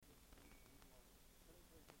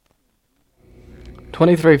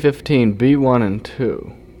2315, B1 and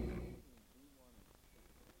 2.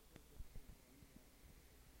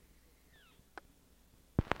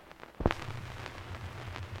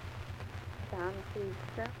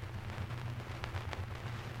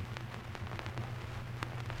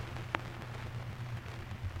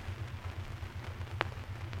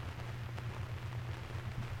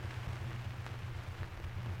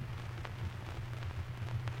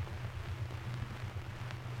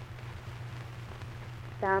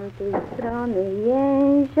 Z tamtej strony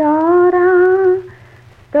jeziora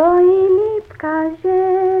stoi lipka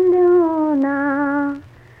zielona,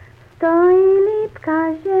 stoi lipka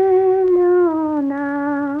zielona,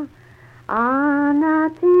 a na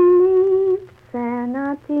tej lipce,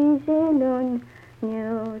 na tej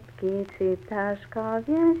zieloniutkiej trzy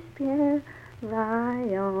ptaszkowie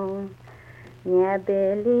śpiewają. Nie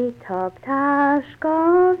byli to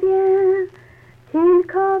ptaszkowie,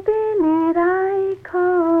 tylko byli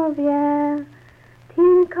rajkowie,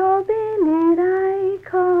 tylko byli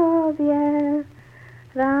rajkowie.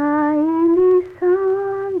 Raili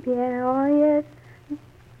sobie o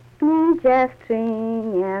jednej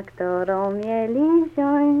dziewczynie, którą mieli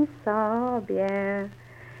wziąć sobie.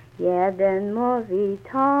 Jeden mówi,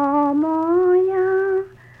 to moja,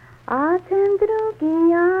 a ten drugi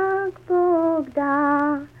jak Bóg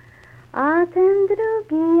da, a ten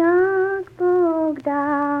drugi jak Bóg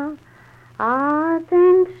da, a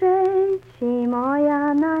ten trzeci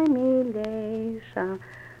moja najmilejsza.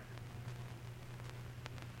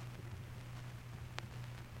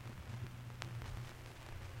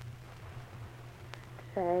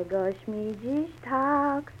 Czegoś mi dziś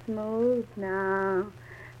tak smutna,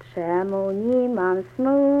 czemu nie mam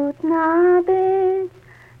smutna być?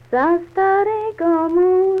 Za starego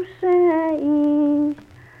muszę iść,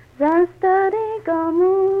 za starego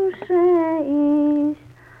muszę iść.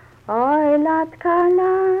 Oj, latka,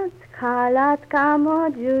 latka, latka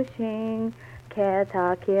młodziusieńkie,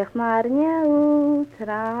 takich marnie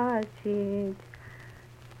utracić.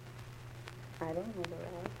 I don't know.